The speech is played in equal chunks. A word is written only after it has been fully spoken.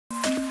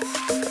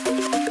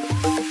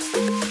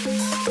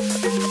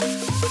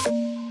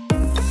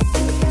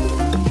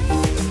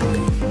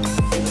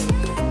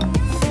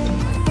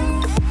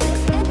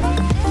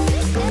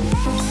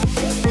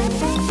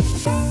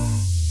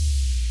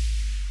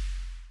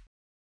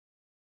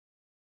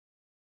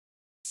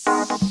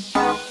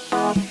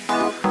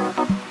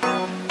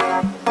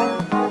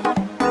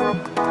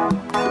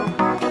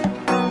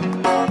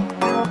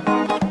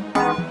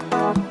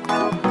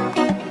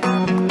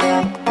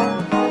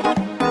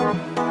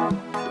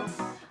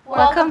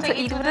Welcome to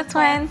Eat with the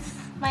Twins.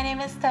 My name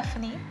is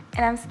Stephanie.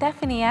 And I'm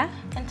Stephania.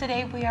 And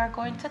today we are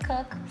going to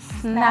cook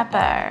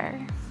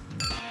Snapper.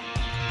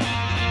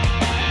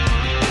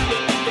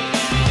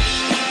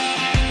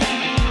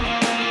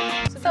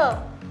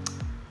 So,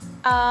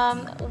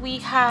 we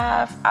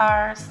have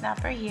our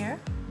snapper here.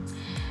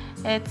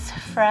 It's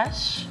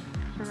fresh,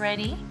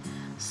 ready,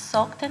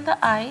 soaked in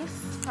the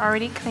ice.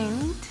 Already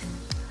cleaned.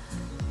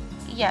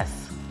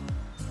 Yes.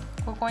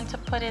 We're going to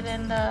put it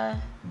in the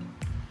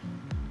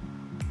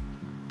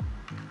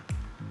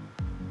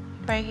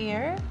right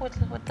here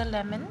with the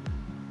lemon.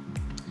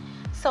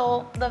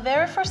 So the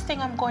very first thing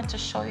I'm going to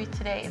show you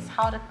today is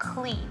how to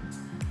clean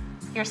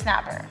your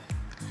snapper.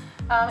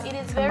 It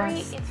is very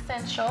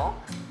essential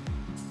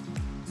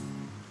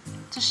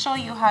to show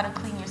you how to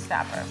clean your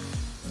snapper.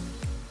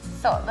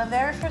 So the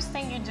very first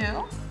thing you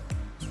do,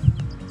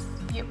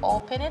 you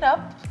open it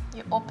up,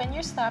 you open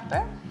your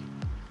snapper,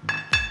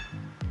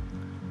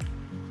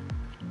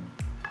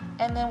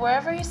 and then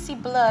wherever you see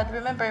blood,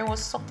 remember it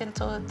was soaked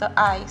into the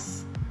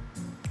ice.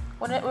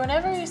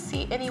 Whenever you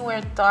see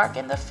anywhere dark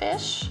in the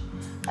fish,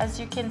 as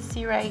you can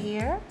see right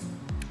here,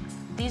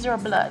 these are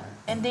blood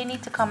and they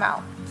need to come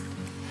out.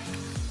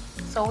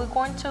 So we're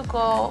going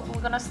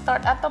to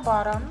start at the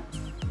bottom.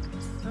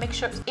 Make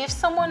sure, if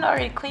someone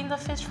already cleaned the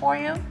fish for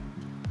you,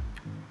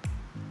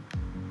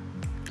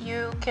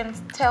 you can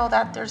tell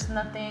that there's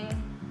nothing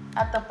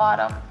at the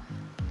bottom.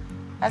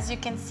 As you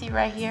can see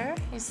right here,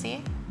 you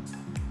see?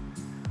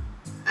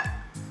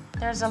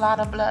 There's a lot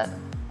of blood.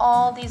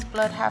 All these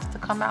blood have to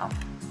come out.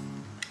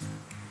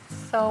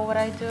 So what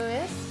I do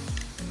is,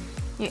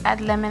 you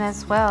add lemon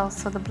as well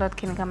so the blood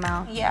can come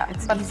out. Yeah,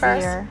 it's but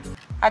easier. First,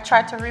 I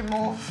try to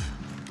remove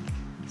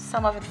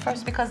some of it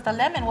first because the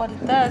lemon, what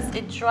it does,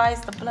 it dries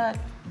the blood,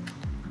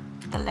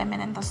 the lemon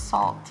and the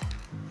salt.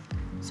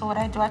 So what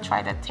I do, I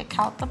try to take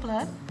out the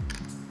blood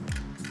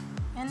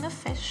and the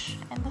fish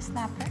and the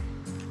snapper.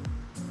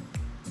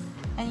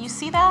 And you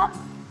see that?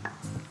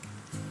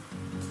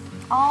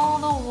 All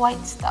the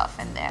white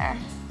stuff in there.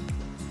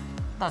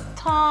 The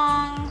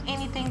tongue,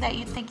 anything that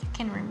you think you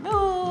can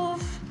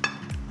remove,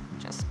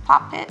 just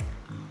pop it,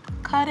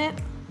 cut it,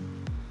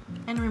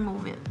 and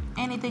remove it.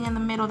 Anything in the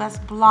middle that's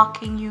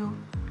blocking you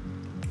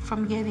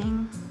from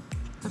getting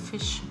the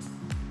fish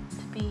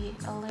to be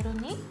a little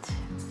neat.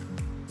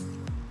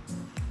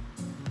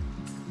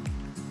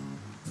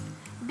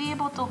 Be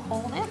able to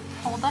hold it,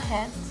 hold the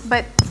heads.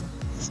 But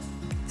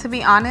to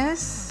be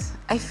honest,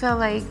 I feel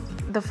like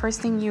the first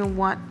thing you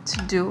want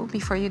to do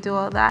before you do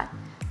all that,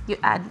 you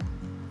add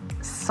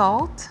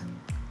salt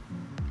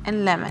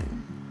and lemon.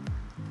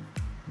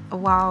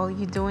 While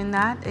you're doing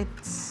that,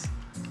 it's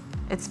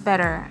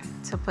better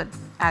to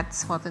add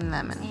salt and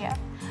lemon. Yeah,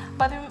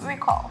 but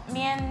recall,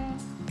 me and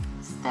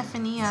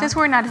Stephania, since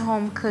we're not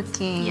home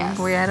cooking, yes,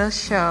 we're at a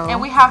show,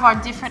 and we have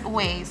our different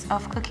ways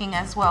of cooking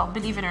as well,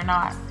 believe it or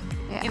not.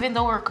 Yeah. Even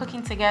though we're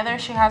cooking together,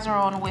 she has her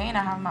own way and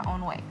I have my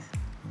own ways.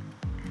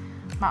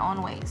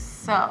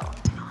 So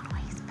your own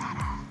way is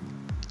better.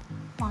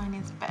 Mine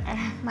is better.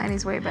 Mine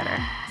is way better.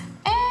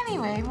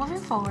 Anyway, moving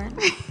forward.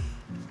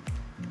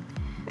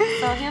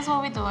 So here's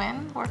what we're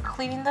doing. We're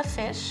cleaning the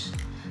fish.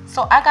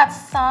 So I got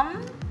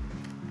some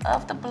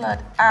of the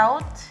blood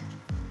out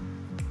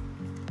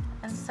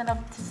and some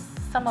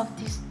of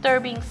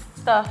disturbing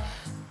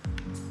stuff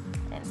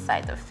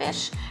inside the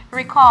fish.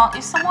 Recall,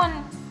 if someone,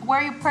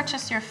 where you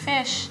purchase your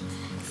fish,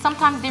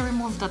 sometimes they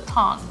remove the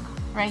tongue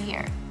right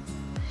here.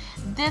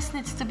 This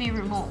needs to be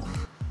removed.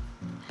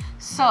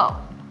 So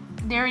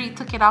they already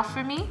took it out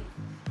for me.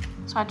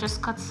 So I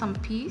just cut some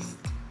piece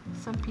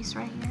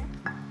right here.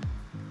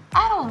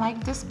 I don't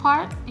like this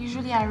part.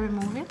 Usually I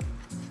remove it.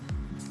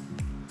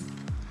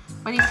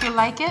 But if you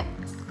like it,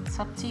 it's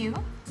up to you.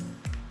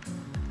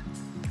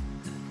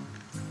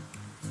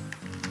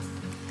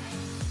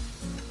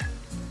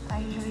 I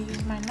usually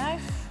use my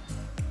knife.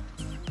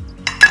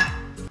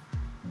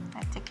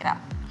 I take it out.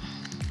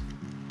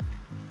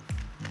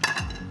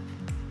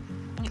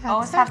 You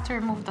always have to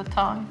remove the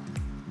tongue.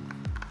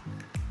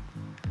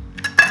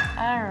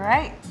 All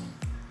right.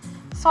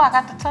 So I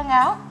got the tongue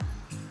out.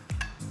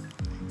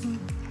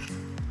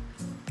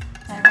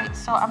 All right,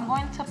 so I'm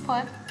going to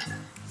put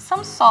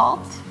some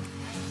salt.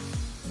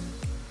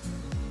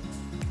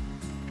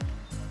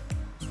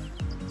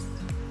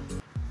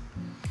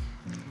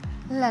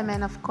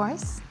 Lemon, of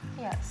course.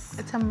 Yes.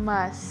 It's a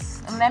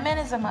must. Lemon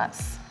is a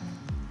must.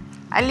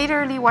 I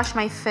literally wash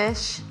my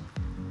fish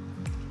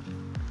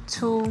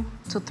 2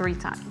 to 3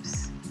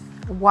 times.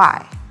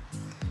 Why?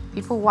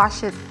 People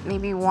wash it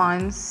maybe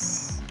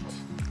once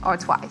or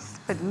twice,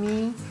 but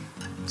me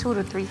 2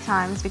 to 3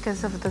 times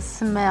because of the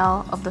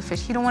smell of the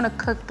fish. You don't want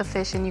to cook the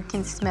fish and you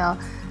can smell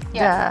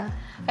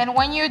And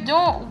when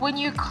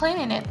you're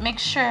cleaning it, make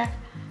sure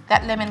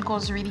that lemon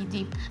goes really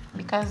deep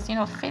because you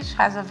know fish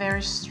has a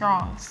very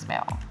strong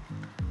smell.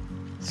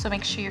 So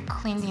make sure you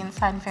clean the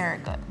inside very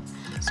good.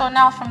 So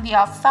now from the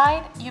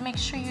outside, you make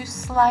sure you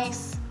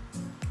slice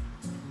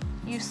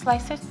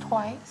it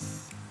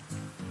twice.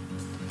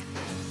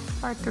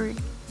 or 3.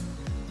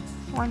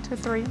 1, 2,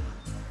 3.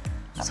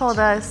 So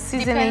the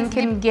seasoning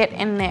can get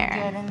in there.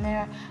 Get in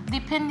there,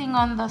 depending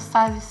on the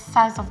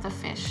size of the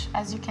fish.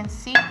 As you can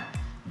see,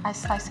 I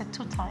slice it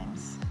 2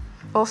 times.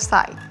 Both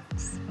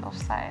sides.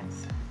 Both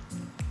sides.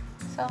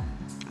 So.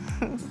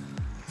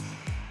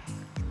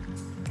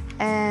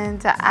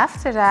 And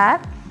after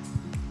that,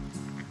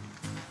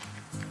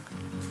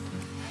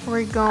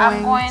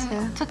 I'm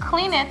going to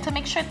clean it to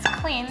make sure it's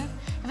clean.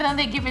 Even though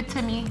they give it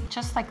to me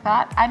just like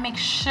that, I make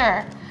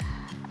sure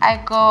I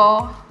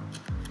go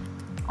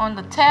on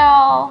the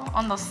tail,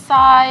 on the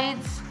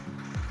sides.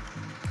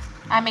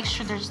 I make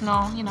sure there's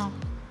no, you know,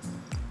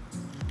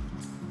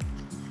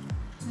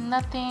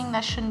 nothing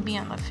that shouldn't be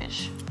on the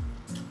fish.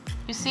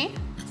 You see?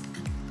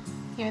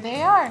 Here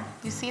they are.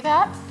 You see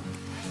that?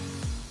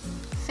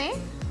 See?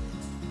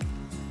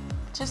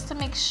 Just to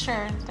make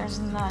sure there's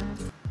none.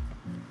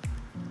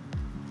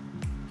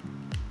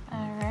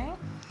 Alright.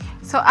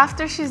 So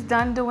after she's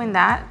done doing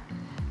that,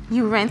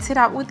 you rinse it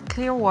out with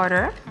clear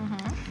water.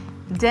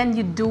 Then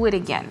you do it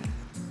again.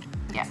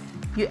 Yeah.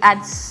 You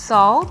add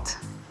salt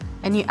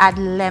and you add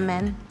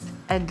lemon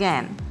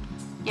again.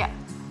 Yeah.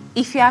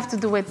 If you have to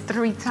do it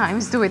 3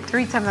 times, do it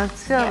 3 times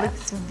until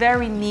it's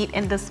very neat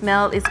and the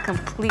smell is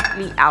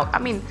completely out. I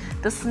mean,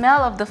 the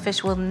smell of the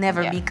fish will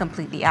never be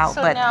completely out.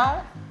 So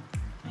now,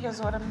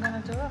 here's what I'm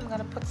gonna do. I'm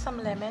gonna put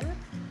some lemon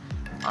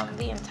on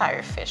the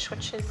entire fish,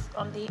 which is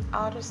on the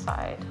outer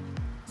side.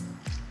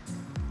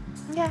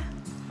 Yeah.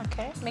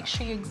 Okay, make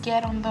sure you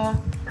get on the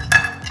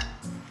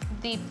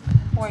deep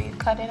where you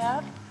cut it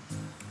out.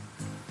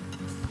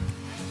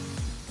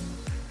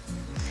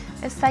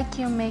 It's like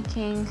you're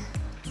making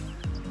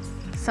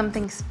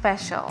something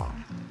special.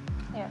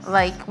 Yes.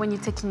 Like when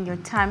you're taking your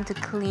time to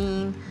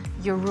clean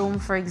your room,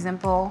 for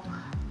example,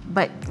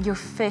 but your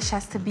fish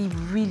has to be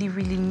really,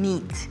 really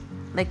neat,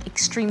 like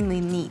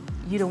extremely neat.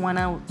 You don't want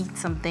to eat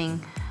something,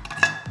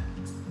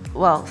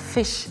 well,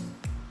 fish,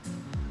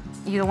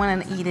 you don't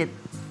want to eat it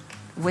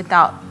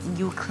without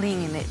you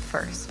cleaning it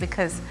first,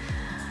 because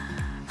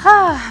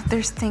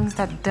there's things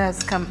that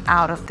does come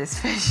out of this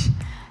fish.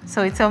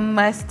 So it's a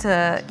must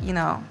to, you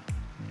know,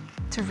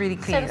 to really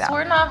clean it out. Since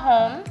we're not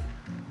home,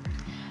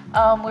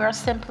 we're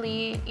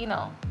simply, you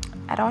know,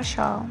 at our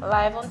show,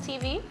 live on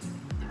TV.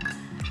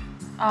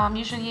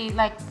 Usually,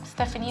 like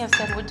Stephania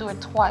said, we do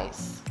it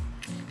twice.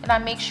 And I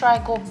make sure I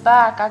go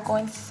back, I go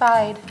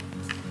inside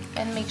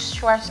and make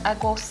sure I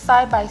go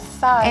side by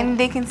side. And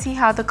they can see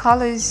how the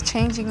color is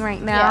changing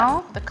right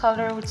now. Yeah, the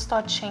color would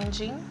start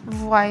changing.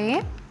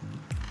 Right.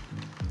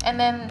 And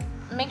then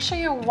make sure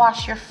you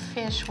wash your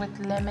fish with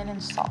lemon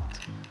and salt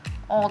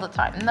all the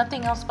time.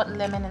 Nothing else but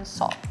lemon and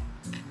salt.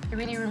 You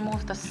really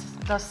remove the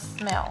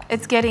smell.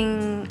 It's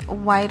getting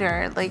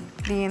whiter, like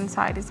the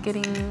inside is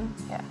getting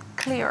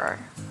clearer,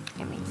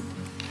 I mean,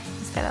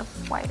 instead of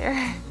whiter.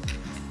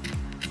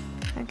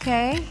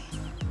 Okay.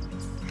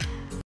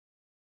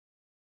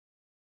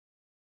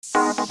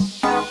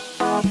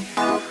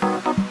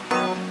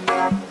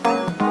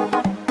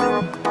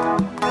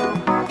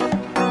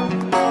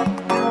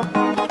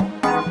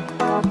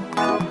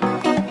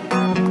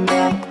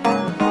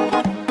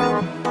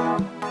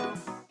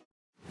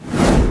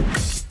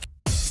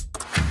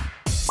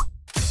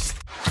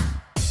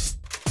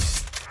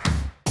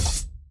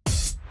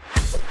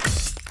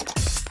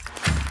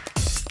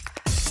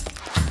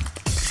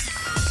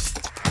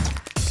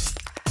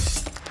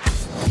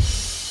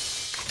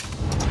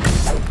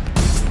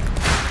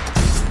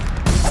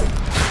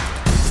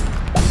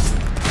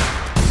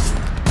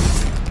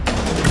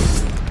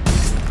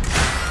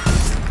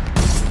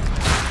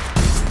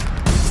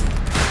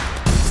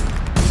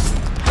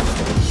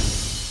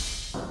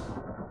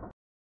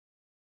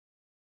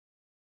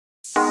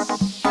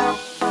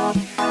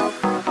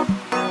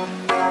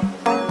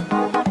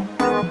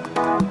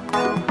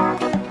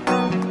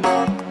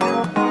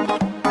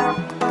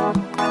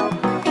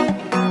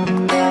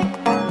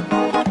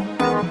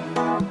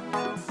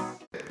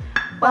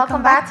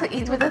 Welcome back to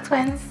Eat with the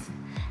Twins.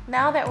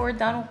 Now that we're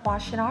done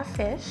washing our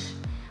fish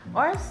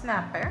or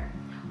snapper,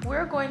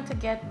 we're going to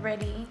get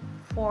ready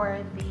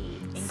for the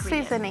ingredients.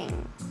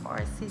 Seasoning. Or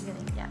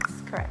seasoning, yes,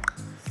 correct.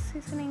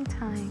 Seasoning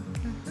time.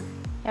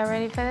 Y'all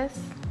ready for this?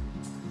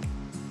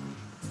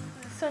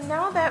 So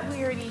now that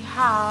we already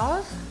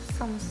have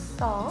some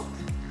salt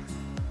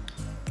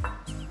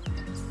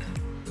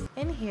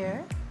in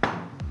here, I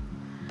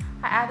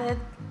added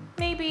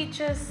maybe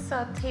just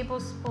a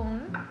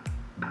tablespoon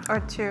or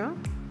 2.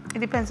 It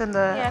depends on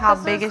how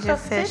big is your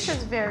fish. The fish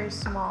is very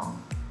small.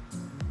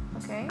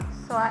 Okay,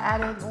 so I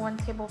added 1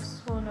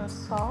 tablespoon of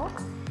salt,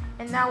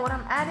 and now what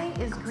I'm adding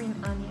is green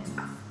onions.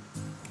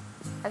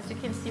 As you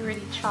can see,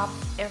 already chopped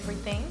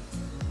everything.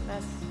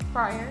 That's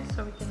prior,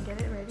 so we can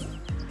get it ready.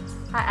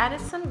 I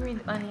added some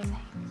green onion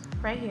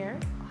right here.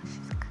 Oh,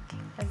 she's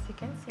cooking. As you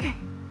can see.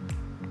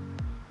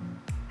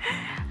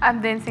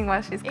 I'm dancing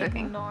while she's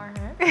cooking. Ignore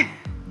her.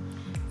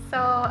 So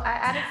I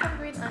added some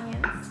green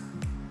onions.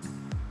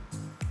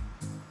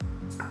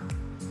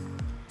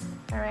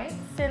 All right,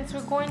 since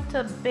we're going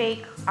to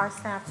bake our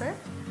snapper,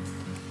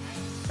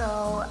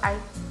 so I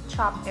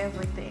chop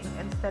everything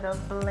instead of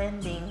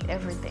blending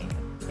everything,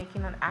 making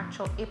making an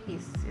actual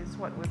épice is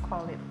what we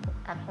call it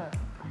at home.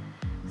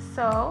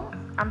 So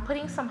I'm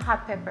putting some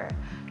hot pepper.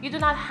 You do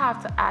not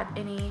have to add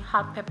any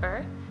hot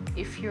pepper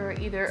if you're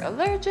either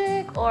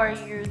allergic or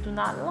you do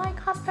not like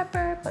hot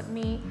pepper, but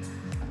me,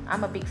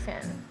 I'm a big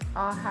fan.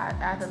 I'll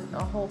add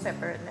a whole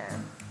pepper in there.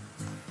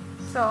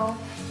 So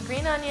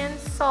green onion,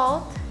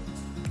 salt,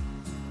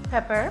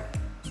 pepper,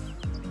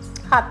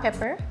 hot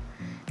pepper,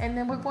 and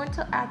then we're going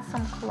to add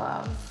some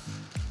cloves.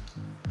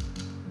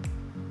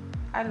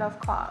 I love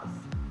cloves.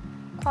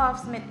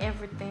 Cloves make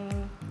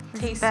everything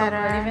taste so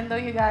good. Even though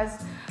you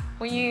guys,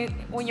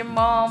 when your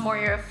mom or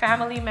your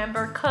family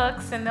member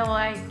cooks and they're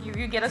like,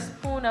 you get a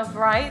spoon of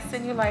rice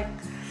and you're like,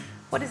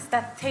 what is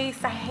that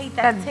taste? I hate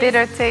that taste. That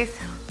bitter taste.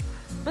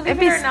 Believe it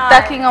be or not,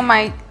 stucking on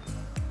my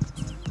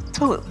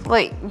tooth,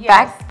 like yes,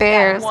 back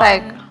there. It's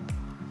like,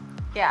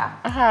 yeah.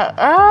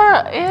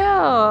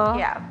 Ew.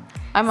 Yeah.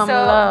 I'm a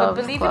love.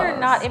 But believe it or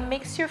not, it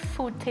makes your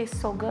food taste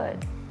so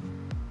good.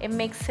 It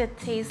makes it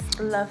taste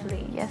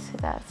lovely. Yes,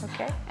 it does.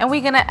 Okay. And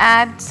we're gonna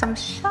add some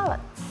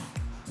shallots.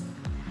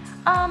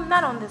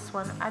 Not on this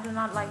one. I do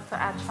not like to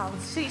add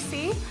shallots.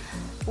 See,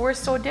 we're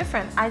so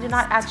different. I do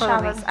not add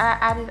shallots. I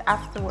add it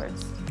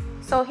afterwards.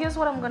 So here's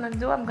what I'm gonna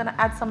do. I'm gonna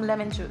add some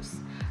lemon juice.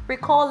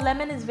 Recall,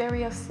 lemon is very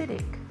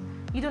acidic.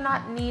 You do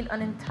not need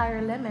an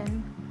entire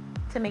lemon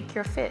to make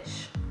your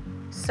fish.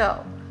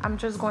 So I'm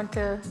just going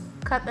to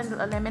cut a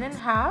lemon in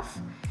half,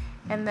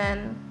 and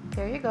then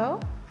there you go.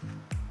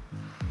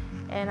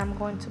 And I'm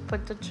going to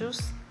put the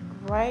juice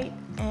right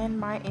in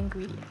my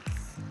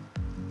ingredients.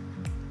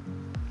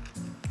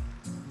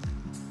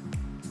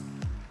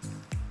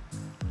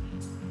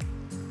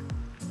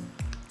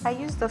 I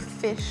use the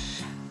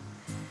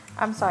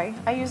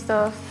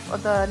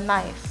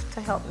knife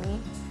to help me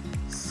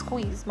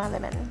squeeze my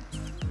lemon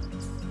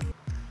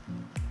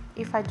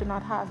if I do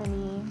not have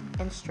any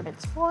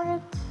instruments for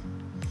it.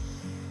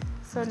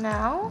 So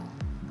now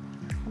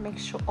make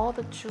sure all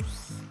the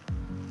juice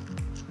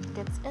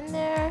gets in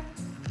there.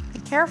 Be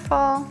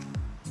careful.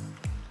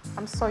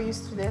 I'm so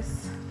used to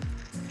this.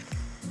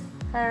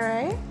 All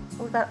right,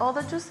 we got all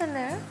the juice in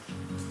there.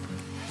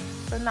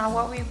 So now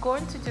what we're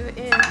going to do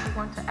is we're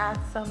going to add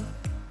some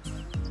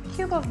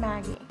cube of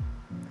Maggi.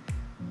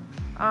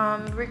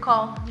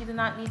 Recall, you do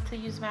not need to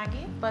use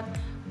Maggi, but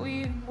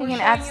we're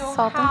can add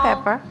salt and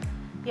pepper.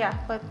 Yeah,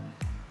 but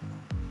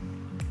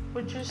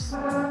we're just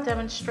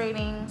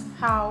demonstrating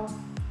how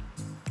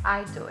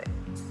I do it.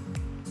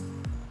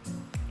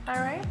 All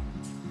right.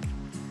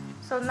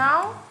 So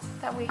now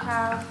that we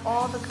have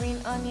all the green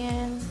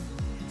onions,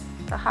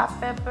 the hot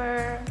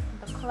pepper,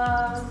 the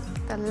cloves,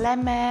 the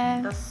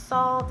lemon, the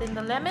salt, and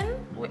the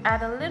lemon, we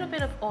add a little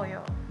bit of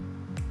oil.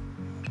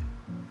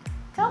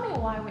 Tell me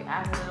why we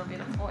add a little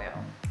bit of oil.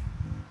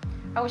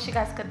 I wish you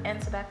guys could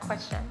answer that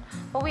question.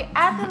 But we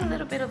add a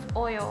little bit of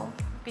oil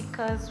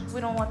because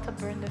we don't want to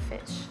burn the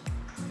fish.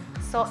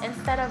 So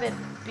instead of it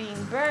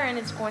being burned,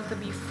 it's going to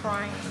be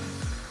frying.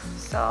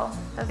 So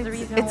that's the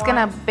reason why. It's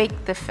gonna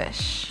bake the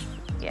fish.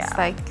 Yeah.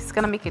 It's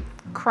gonna make it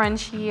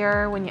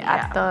crunchier when you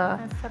add the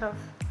instead of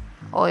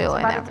oil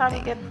and By everything. the time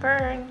you get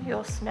burned,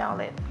 you'll smell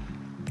it.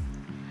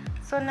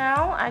 So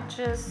now I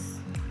just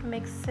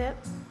mix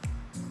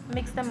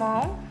them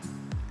all.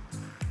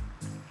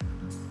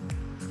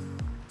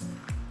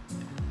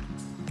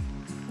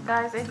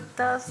 Guys, it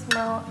does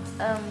smell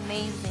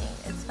amazing.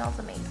 It smells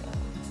amazing.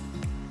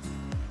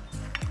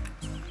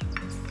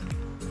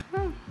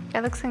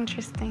 That looks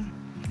interesting.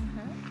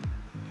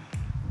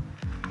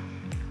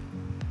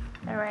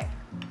 All right.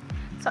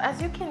 So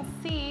as you can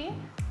see,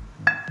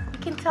 you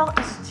can tell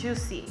it's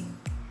juicy.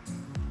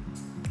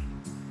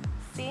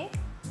 See?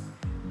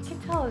 You can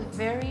tell it's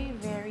very,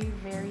 very,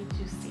 very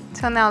juicy.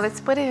 So now let's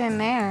put it in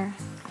there.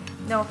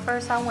 No,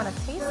 first I want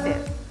to taste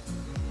it.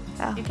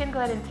 Oh. You can go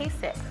ahead and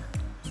taste it.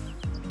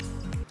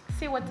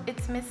 See what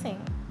it's missing.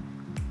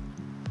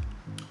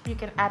 You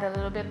can add a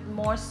little bit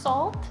more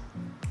salt.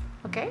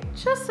 Okay,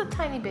 just a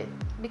tiny bit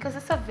because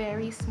it's a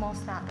very small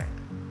snapper.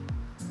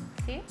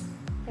 See?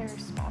 Very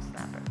small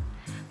snapper.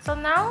 So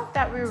now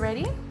that we're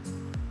ready,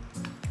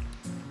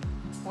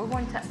 we're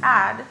going to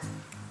add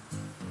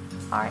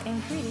our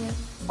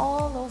ingredients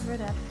all over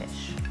that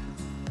fish.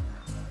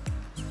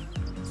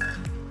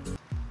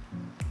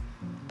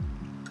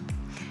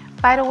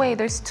 By the way,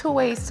 there's 2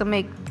 ways to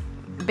make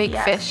baked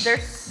fish.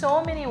 There's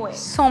so many ways.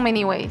 So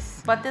many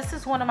ways. But this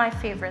is one of my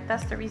favorite.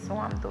 That's the reason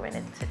why I'm doing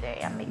it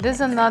today.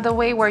 There's another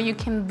way where you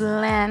can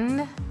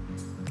blend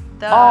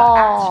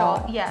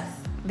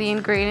the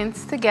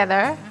ingredients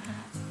together,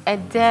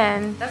 and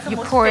then you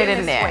pour it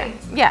in there. Way.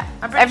 Yeah,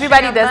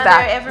 everybody does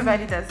that.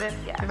 Everybody does it.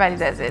 Yeah. Everybody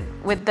does it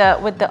with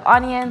the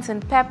onions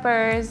and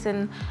peppers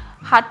and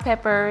hot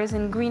peppers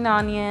and green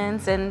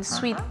onions and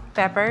sweet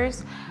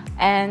peppers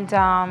and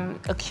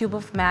a cube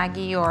of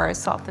Maggi or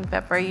salt and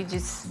pepper. You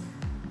just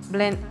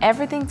blend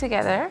everything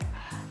together,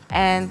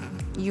 and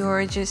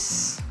you're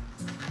just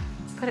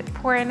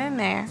pour it in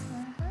there.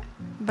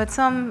 But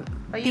you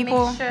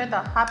people make sure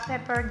the hot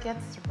pepper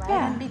gets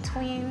right in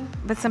between.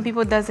 But some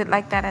people does it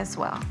like that as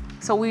well.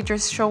 So we're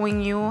just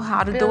showing you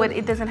how to do it.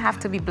 It doesn't have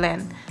to be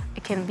blend.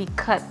 it can be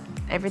cut.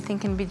 Everything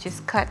can be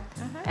just cut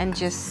and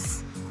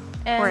just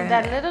pour it in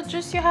that there. little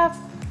juice you have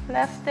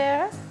left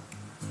there,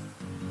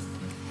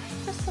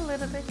 just a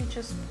little bit, you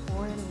just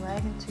pour it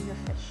right into your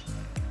fish.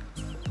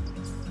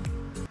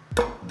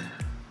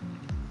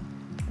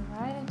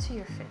 Right into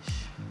your fish.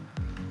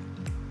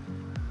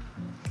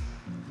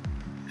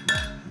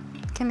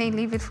 Can they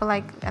leave it for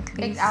like at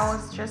least 8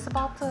 hours? Just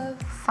about to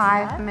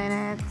 5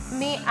 minutes.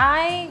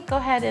 I go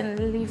ahead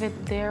and leave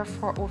it there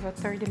for over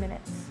 30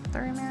 minutes.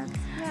 30 minutes?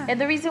 Yeah. And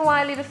the reason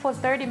why I leave it for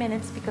 30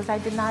 minutes because I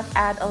did not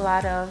add a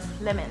lot of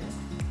lemon.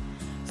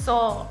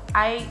 So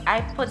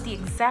I put the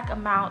exact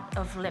amount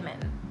of lemon.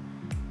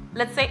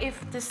 Let's say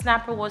if the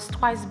snapper was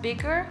twice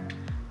bigger,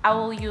 I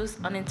will use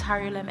an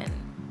entire lemon.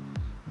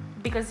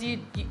 Because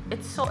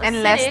it's so acidic.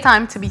 And less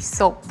time to be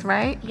soaked,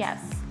 right? Yes.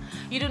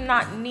 You do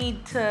not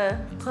need to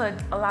put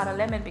a lot of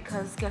lemon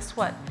because guess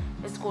what?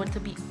 It's going to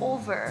be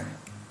over.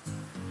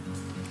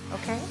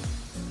 Okay?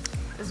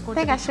 It's going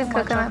I think to be I should too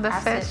cook much of another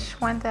acid. fish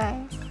one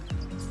day.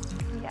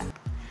 Yeah.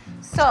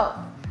 So,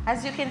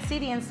 as you can see,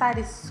 the inside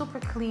is super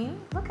clean.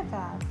 Look at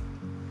that.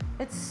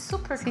 It's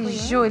super clean.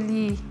 C'est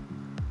joli.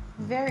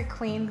 Very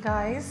clean,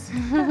 guys.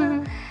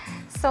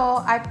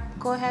 So I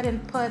go ahead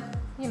and put,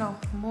 you know,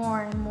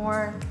 more and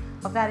more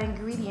of that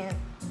ingredient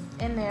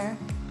in there.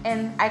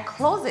 And I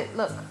close it.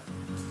 Look.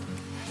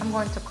 I'm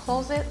going to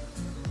close it,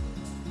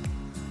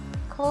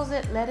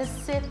 let it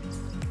sit,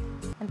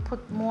 and put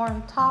more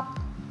on top.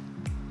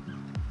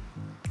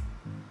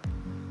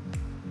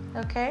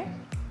 Okay,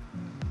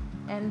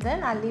 and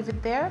then I leave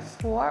it there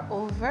for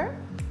over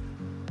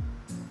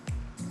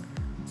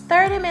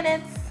 30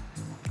 minutes.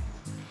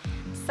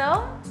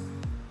 So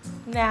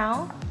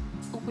now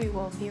we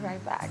will be right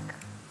back.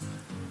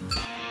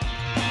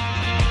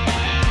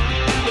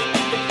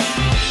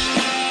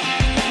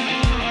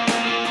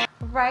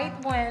 Right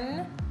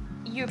when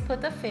you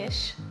put the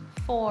fish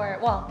for,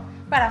 well,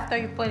 right after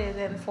you put it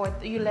in for,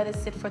 you let it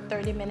sit for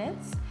 30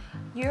 minutes,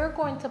 you're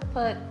going to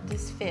put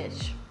this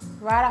fish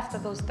right after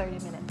those 30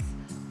 minutes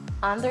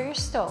under your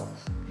stove.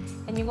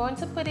 And you're going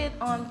to put it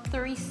on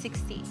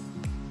 360.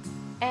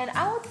 And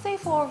I would say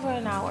for over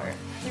an hour.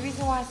 The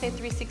reason why I say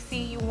 360,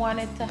 you want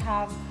it to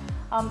have,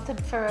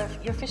 for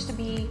your fish to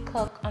be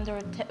cooked under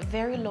a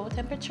very low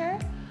temperature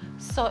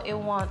so it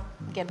won't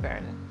get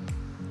burned,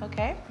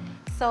 okay?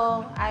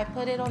 So I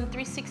put it on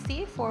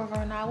 360 for over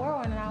an hour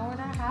or an hour and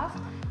a half.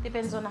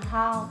 Depends on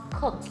how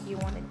cooked you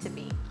want it to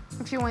be.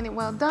 If you want it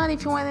well done,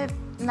 if you want it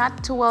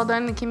not too well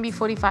done, it can be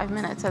 45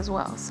 minutes as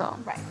well. So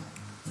right.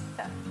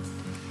 So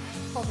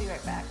we'll be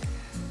right back.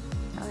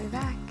 I'll be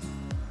back.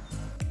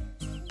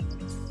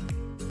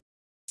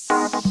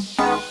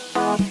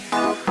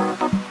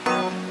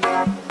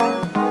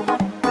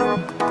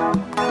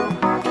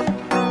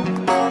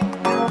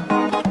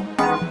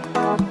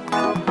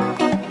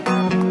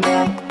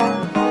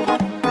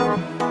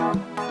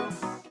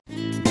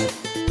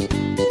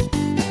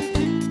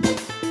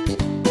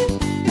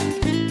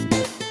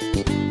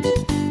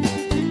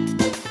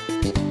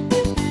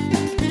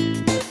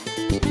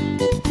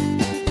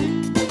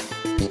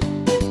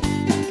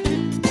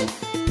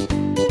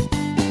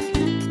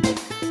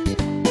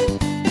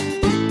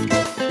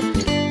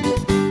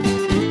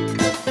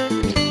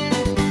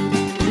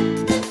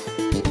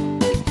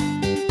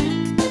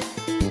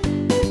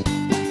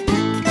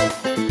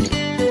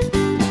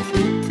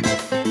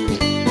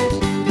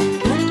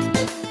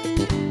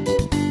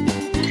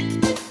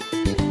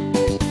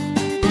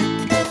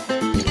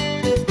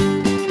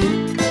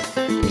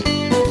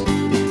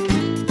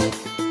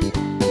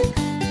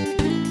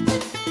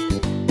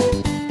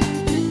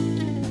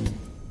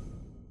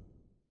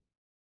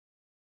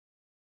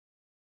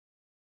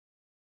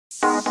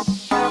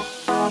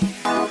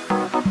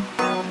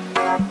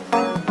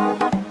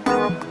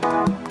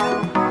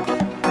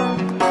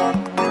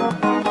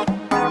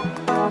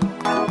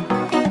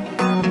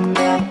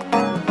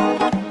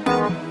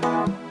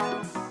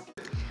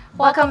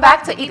 Welcome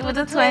back to Eat with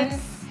the Twins.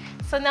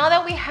 So now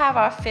that we have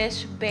our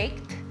fish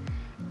baked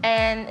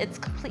and it's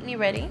completely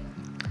ready,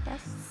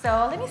 Yes.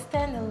 so let me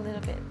stand a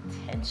little bit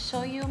and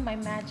show you my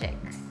magic.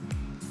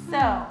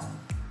 So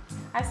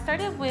I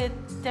started with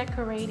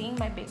decorating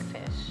my big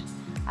fish.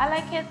 I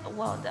like it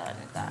well done,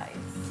 guys.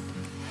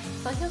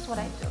 So here's what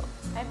I do.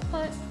 I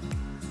put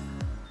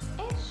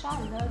a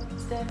shallot.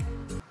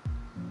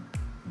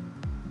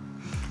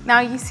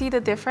 Now you see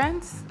the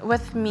difference?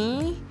 With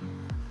me,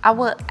 I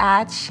will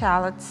add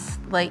shallots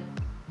like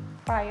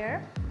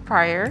Prior.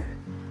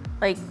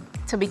 like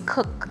to be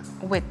cooked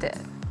with it.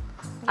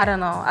 I don't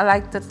know. I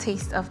like the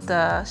taste of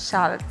the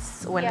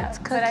shallots when it's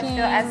cooking. But I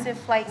feel as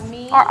if like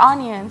me. Or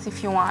onions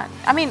if you want.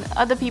 I mean,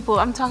 other people,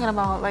 I'm talking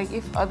about like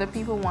if other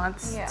people want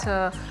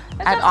to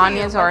add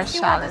onions or if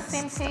shallots. You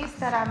have the same taste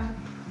that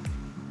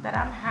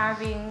I'm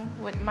having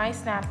with my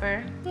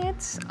snapper.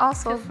 It's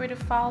also, Feel free to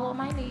follow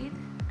my lead.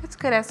 it's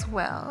good as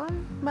well.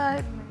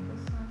 But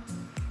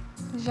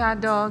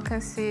j'adore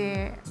quand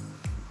c'est,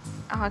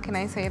 how can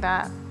I say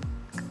that?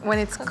 When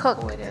it's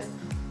cooked with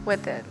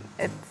it.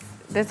 It's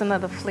there's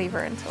another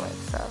flavor into it.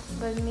 So,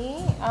 but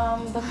me,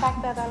 the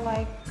fact that I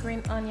like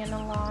green onion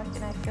a lot,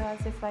 and I feel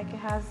as if like it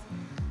has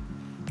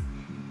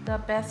the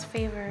best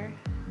flavor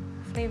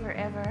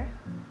ever.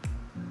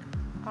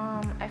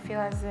 I feel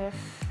as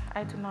if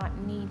I do not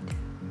need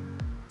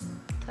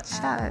to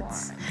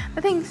shallots. add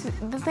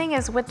more. The thing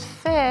is with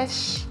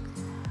fish,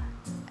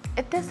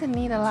 it doesn't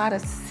need a lot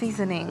of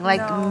seasoning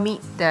like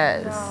meat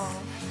does. No.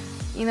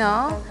 You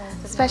know,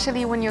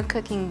 especially when you're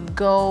cooking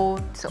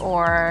goat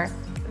or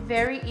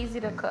very easy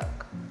to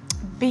cook.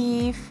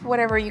 Beef,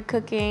 whatever you're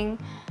cooking.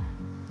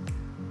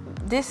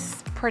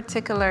 This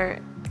particular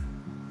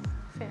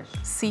Fish.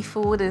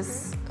 Seafood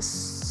is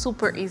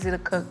super easy to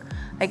cook.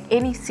 Like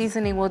any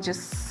seasoning will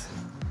just,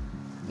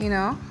 you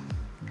know.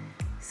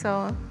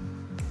 So,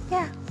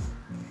 yeah.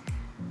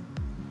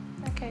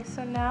 Okay,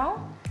 so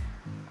now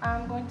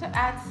I'm going to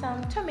add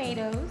some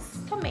tomatoes.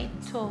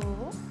 Tomato.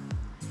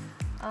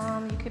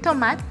 You could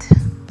Tomate.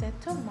 the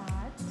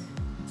tomate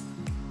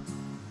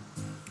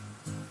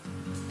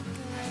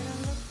right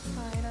on the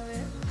side of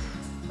it,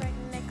 right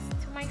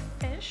next to my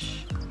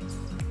fish.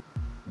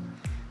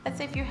 Let's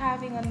say if you're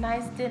having a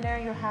nice dinner,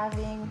 you're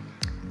having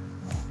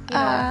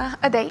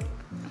A date.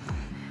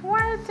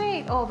 why a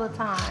date all the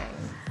time?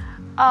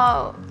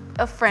 Oh,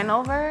 a friend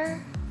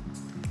over,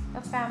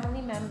 A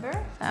family member.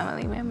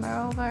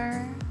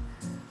 over,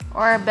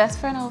 or a best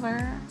friend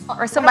over, or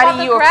What somebody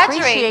about you the graduates?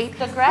 appreciate.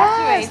 The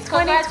graduates. Yes,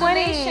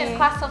 Congratulations, 2020.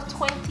 class of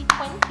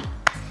 2020.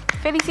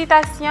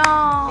 Félicitations.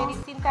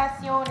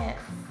 Felicitaciones.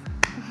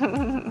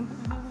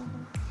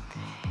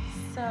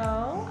 So,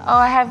 Oh,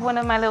 I have one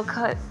of my little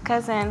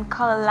cousin,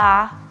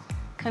 Kalala.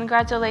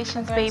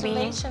 Congratulations, baby.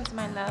 congratulations,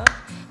 my love.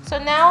 So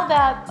now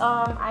that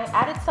I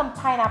added some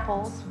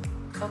pineapples,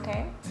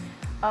 okay,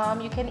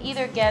 you can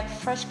either get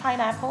fresh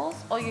pineapples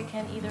or you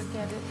can either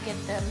get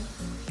them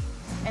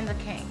in the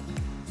can.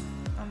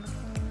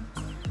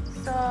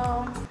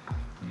 So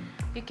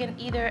you can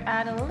either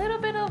add a little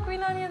bit of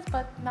green onions,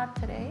 but not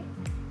today.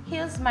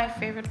 Here's my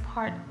favorite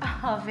part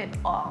of it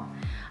all.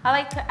 I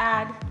like to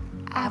add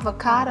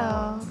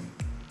Avocado.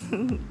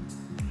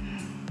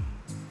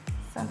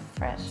 some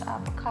fresh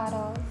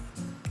avocados.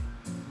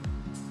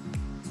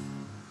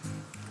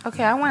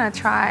 Okay, I want to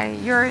try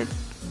your.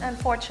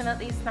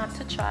 Unfortunately, it's not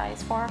to try.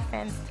 It's for our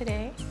fans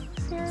today.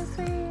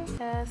 Seriously?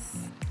 Yes,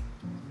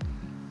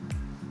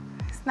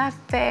 It's not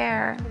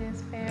fair. it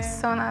is fair.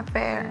 It's so not It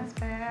fair. is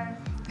fair.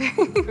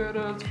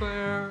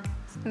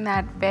 It's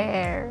not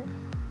fair.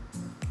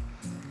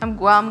 I'm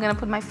gonna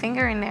put my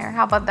finger in there.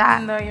 How about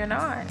that? No, you're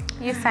not.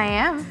 Yes, I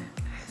am.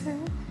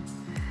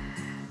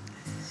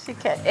 She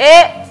can.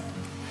 Can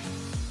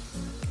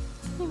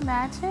you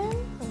imagine?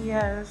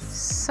 Yes.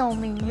 So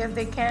mean. Yes,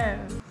 they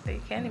can. They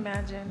can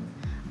imagine.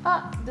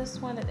 This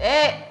one.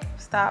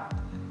 Stop.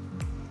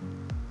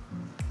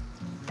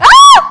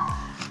 Ah!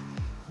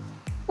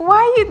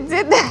 Why you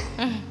did that?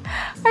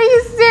 Are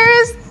you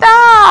serious?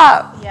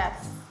 Stop.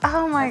 Yes.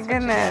 Oh my That's what you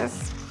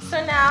goodness.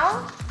 So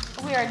now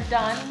we are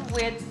done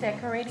with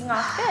decorating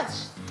our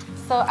fish.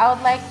 So I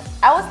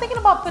was thinking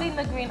about putting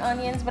the green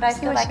onions, but I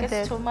feel what like you it's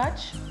did. too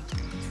much.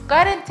 Go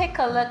ahead and take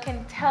a look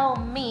and tell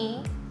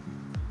me,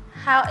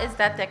 how is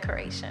that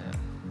decoration?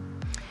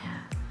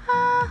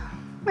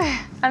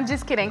 I'm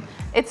just kidding.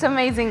 It's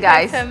amazing,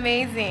 guys. It's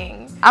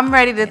amazing. I'm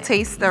ready to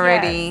taste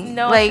already. Yes.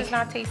 No, like, it's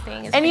not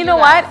tasting. It's and for you know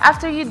guys. what?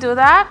 After you do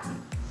that,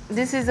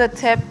 this is a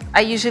tip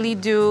I usually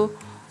do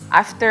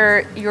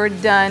after you're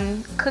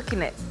done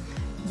cooking it.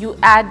 You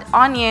add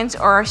onions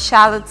or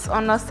shallots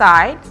on the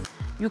side.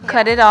 You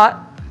cut it out.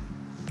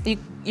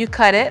 You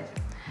cut it,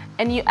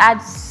 and you add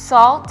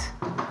salt,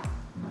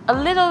 a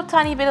little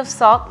tiny bit of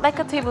salt, like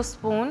a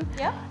tablespoon,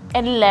 Yep.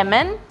 and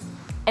lemon,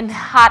 and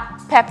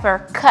hot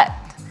pepper cut.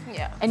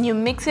 Yeah. And you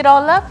mix it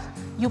all up.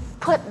 You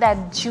put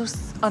that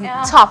juice on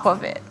Yeah. top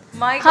of it.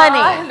 My Honey.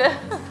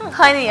 God.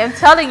 Honey, I'm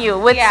telling you,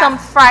 with Yeah. some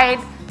fried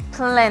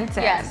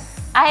plantain. Yes.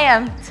 I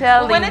am We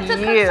telling wanted to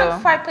you. cook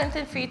some fried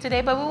plantain for you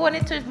today, but we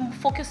wanted to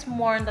focus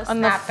more on the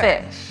On the snapper.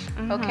 fish.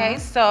 Okay,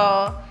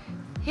 so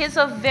here's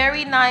a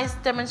very nice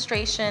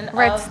demonstration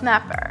Red of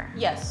snapper.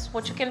 yes,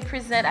 what you can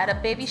present at a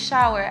baby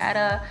shower, at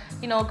a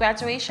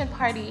graduation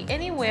party,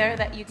 anywhere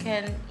that you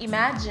can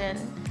imagine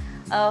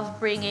of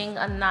bringing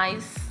a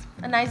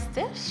nice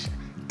dish.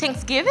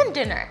 Thanksgiving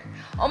dinner.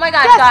 Oh my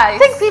God, Yes, guys!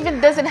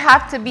 Thanksgiving doesn't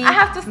have to be I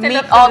have to stand meat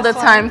up for all the this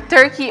one. time,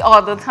 turkey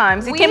all the time.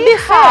 It can be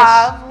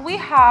fish. We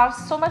have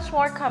so much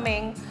more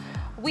coming.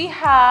 We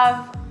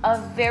have a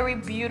very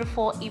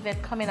beautiful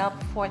event coming up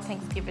for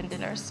Thanksgiving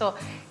dinner. So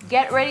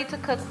get ready to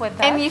cook with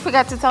us. And you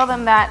forgot to tell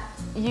them that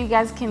you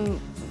guys can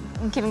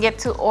get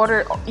to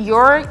order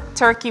your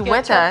turkey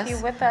with us.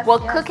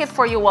 We'll yes. cook it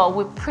for you. Well,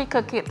 we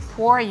pre-cook it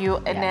for you,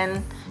 and Yes.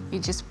 then you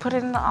just put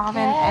it in the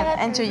oven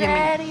and enjoy your meat.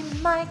 ready,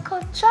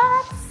 Michael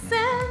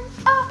Jackson.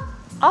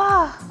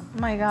 Oh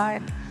my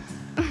God.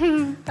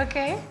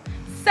 Okay.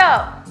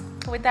 So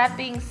with that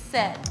being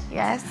said,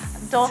 Yes.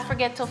 don't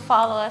forget to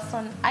follow us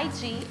on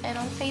IG and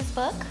on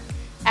Facebook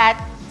at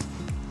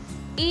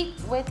Eat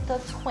with the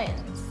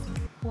Twins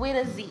with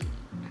a Z.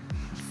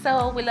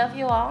 So we love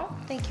you all.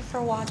 Thank you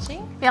for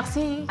watching.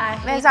 Merci. I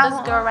hate Les this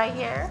amours. girl right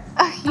here.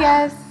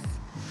 Yes.